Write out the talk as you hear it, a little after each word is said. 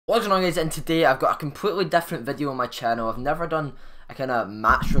What's going on, guys? And today I've got a completely different video on my channel. I've never done a kind of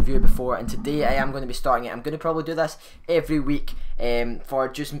match review before, and today I am going to be starting it. I'm going to probably do this every week for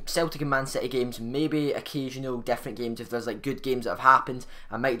just Celtic and Man City games, maybe occasional different games if there's like good games that have happened.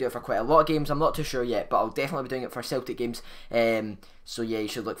 I might do it for quite a lot of games, I'm not too sure yet, but I'll definitely be doing it for Celtic games. So yeah, you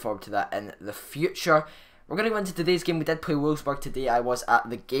should look forward to that in the future. We're going to go into today's game. We did play Wolfsburg today. I was at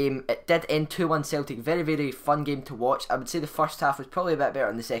the game. It did end 2-1 Celtic. Very, very fun game to watch. I would say the first half was probably a bit better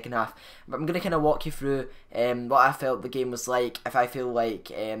than the second half. But I'm going to kind of walk you through what I felt the game was like. If I feel like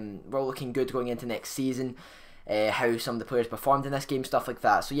we're looking good going into next season. How some of the players performed in this game, stuff like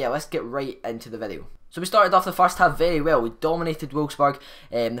that. So yeah, let's get right into the video. So we started off the first half very well. We dominated Wolfsburg.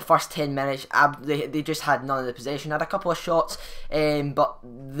 The first 10 minutes, they just had none of the possession. Had a couple of shots, but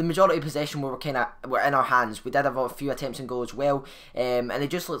the majority of possession were in our hands. We did have a few attempts in goal as well, and it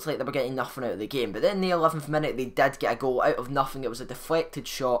just looks like they were getting nothing out of the game. But then in the 11th minute, they did get a goal out of nothing. It was a deflected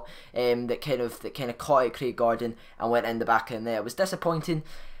shot that kind of caught out Craig Gordon and went in the back of the net. It was disappointing.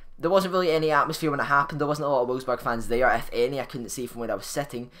 There wasn't really any atmosphere when it happened. There wasn't a lot of Wolfsburg fans there, if any. I couldn't see from where I was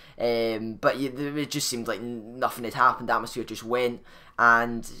sitting. But yeah, it just seemed like nothing had happened. The atmosphere just went.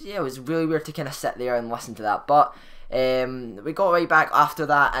 And yeah, it was really weird to kind of sit there and listen to that. But we got right back after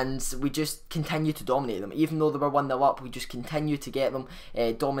that, and we just continued to dominate them. Even though they were 1-0 up, we just continued to get them,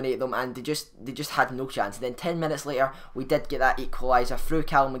 dominate them, and they just had no chance. And then 10 minutes later, we did get that equaliser through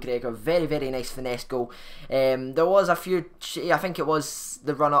Callum McGregor. Very, very nice finesse goal. There was a few, I think it was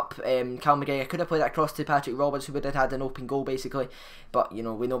the run-up. Callum McGregor could have played that across to Patrick Roberts, who would have had an open goal, basically. But, you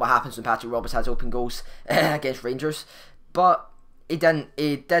know, we know what happens when Patrick Roberts has open goals against Rangers. But he didn't.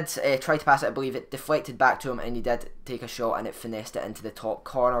 He did try to pass it, I believe. It deflected back to him, and he did take a shot, and it finessed it into the top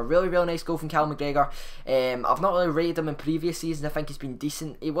corner. Really, really nice goal from Callum McGregor. I've not really rated him in previous seasons. I think he's been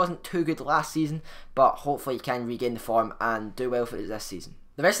decent. He wasn't too good last season, but hopefully he can regain the form and do well for it this season.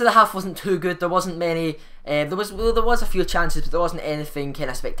 The rest of the half wasn't too good. There wasn't many. There was a few chances, but there wasn't anything kind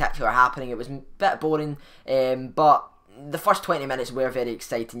of spectacular happening. It was a bit boring, but the first 20 minutes were very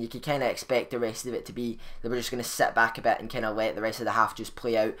exciting. You could kind of expect the rest of it to be, they were just going to sit back a bit and kind of let the rest of the half just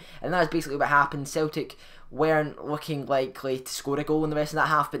play out. And that's basically what happened. Celtic weren't looking likely to score a goal in the rest of that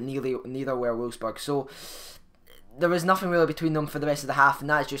half, but neither were Wolfsburg. So there was nothing really between them for the rest of the half, and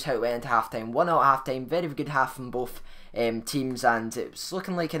that's just how it went into half-time. 1-0 at half-time, very good half from both teams, and it was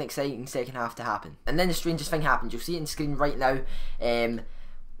looking like an exciting second half to happen. And then the strangest thing happened. You'll see it on screen right now.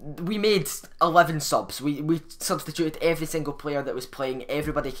 We made 11 subs. We substituted every single player that was playing.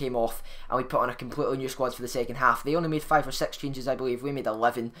 Everybody came off, and we put on a completely new squad for the second half. They only made 5 or 6 changes, I believe. We made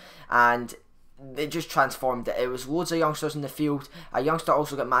 11, and it just transformed it. It was loads of youngsters in the field. A youngster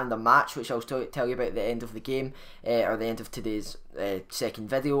also got man of the match, which I'll tell you about at the end of the game, or the end of today's second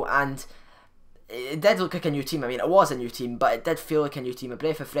video. And it did look like a new team. I mean, it was a new team, but it did feel like a new team. A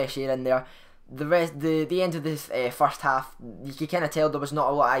breath of fresh air in there. The end of this first half, you could kind of tell there was not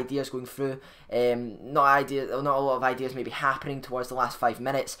a lot of ideas going through, not a lot of ideas maybe happening towards the last 5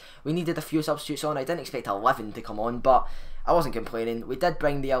 minutes. We needed a few substitutes on. I didn't expect 11 to come on, but I wasn't complaining. We did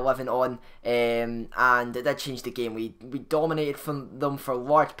bring the 11 on, and it did change the game. We dominated from them for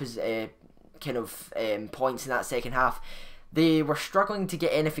large points in that second half. They were struggling to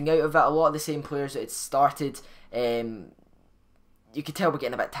get anything out of it. A lot of the same players that had started. You could tell we're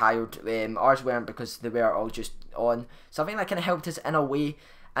getting a bit tired. Ours weren't, because they were all just on. So I think that kind of helped us in a way.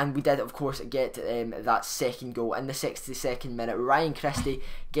 And we did, of course, get that second goal in the 62nd minute. Ryan Christie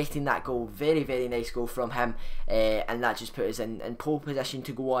getting that goal. Very, very nice goal from him. And that just put us in pole position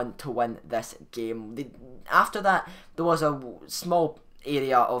to go on to win this game. After that, there was a small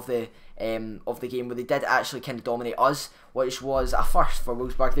area of the game where they did actually kind of dominate us, which was a first for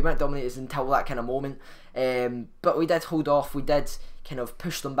Wolfsburg. They weren't dominated until that kind of moment, but we did hold off. We did kind of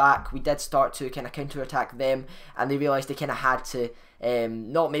push them back. We did start to kind of counter attack them, and they realised they kind of had to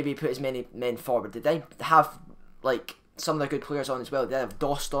not maybe put as many men forward. They did have like some of their good players on as well. They did have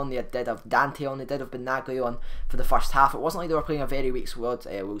Dost on, they did have Dante on, they did have Benagli on for the first half. It wasn't like they were playing a very weak squad,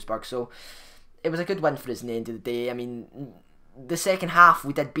 Wolfsburg, so it was a good win for us in the end of the day. I mean, the second half,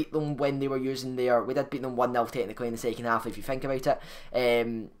 we did beat them when they were using we did beat them 1-0 technically in the second half, if you think about it.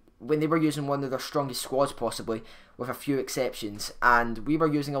 When they were using one of their strongest squads possibly, with a few exceptions, and we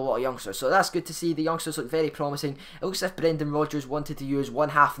were using a lot of youngsters, so that's good to see. The youngsters look very promising. It looks as if Brendan Rodgers wanted to use one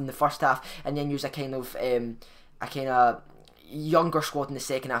half in the first half, and then use a kind of younger squad in the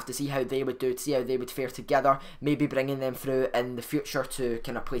second half to see how they would do, to see how they would fare together, maybe bringing them through in the future to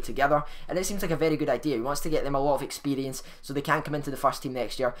kind of play together. And it seems like a very good idea. He wants to get them a lot of experience so they can come into the first team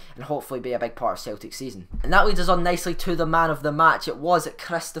next year and hopefully be a big part of Celtic's season. And that leads us on nicely to the man of the match. It was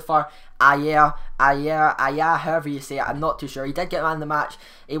Christopher Ayer, however you say it, I'm not too sure. He did get man of the match.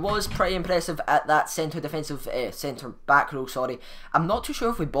 He was pretty impressive at that centre back role, sorry. I'm not too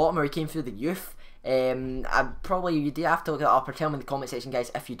sure if we bought him or he came through the youth. You do have to look it up or tell me in the comment section,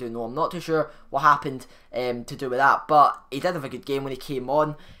 guys, if you do know. I'm not too sure what happened to do with that, but he did have a good game when he came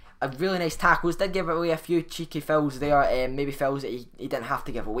on. A really nice tackles, did give away a few cheeky fouls there, maybe fouls that he didn't have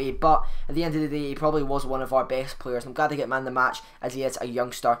to give away, but at the end of the day he probably was one of our best players. I'm glad to get man of the match as he is a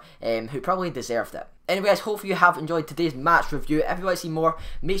youngster who probably deserved it. Anyway guys, hopefully you have enjoyed today's match review. If you want to see more,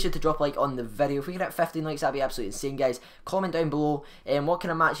 make sure to drop a like on the video. If we can hit 15 likes, that'd be absolutely insane, guys. Comment down below what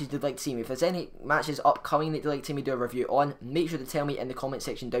kind of matches you'd like to see me. If there's any matches upcoming that you'd like to see me do a review on, make sure to tell me in the comment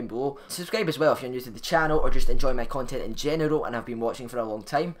section down below. Subscribe as well if you're new to the channel or just enjoy my content in general and have been watching for a long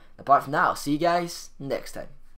time. Apart from that, I'll see you guys next time.